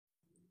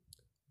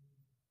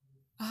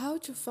How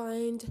to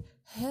find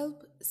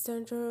help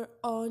center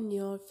on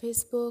your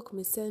Facebook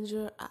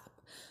Messenger app.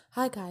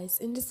 Hi guys,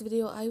 in this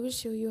video I will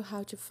show you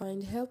how to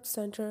find help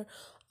center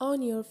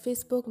on your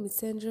Facebook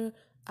Messenger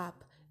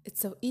app.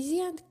 It's so easy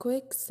and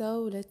quick,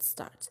 so let's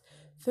start.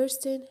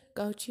 First thing,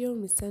 go to your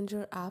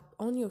Messenger app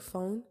on your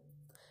phone,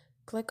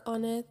 click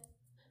on it.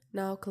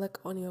 Now click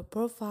on your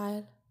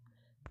profile,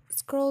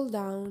 scroll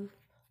down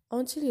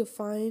until you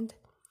find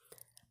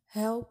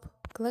help,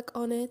 click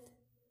on it,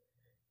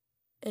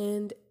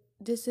 and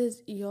this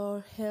is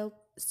your help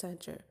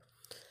center.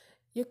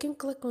 You can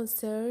click on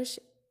search,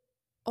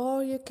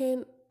 or you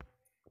can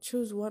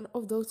choose one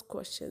of those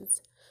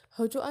questions.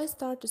 How do I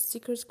start a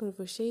secret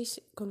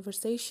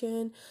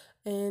conversation?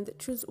 And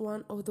choose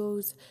one of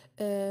those.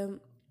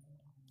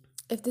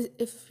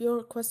 If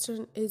your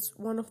question is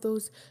one of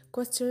those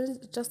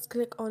questions, just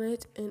click on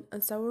it and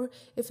answer.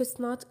 If it's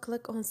not,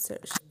 click on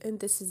search,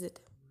 and this is it.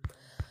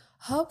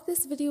 Hope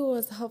this video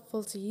was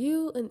helpful to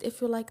you, and if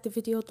you like the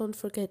video, don't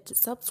forget to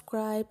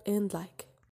subscribe and like.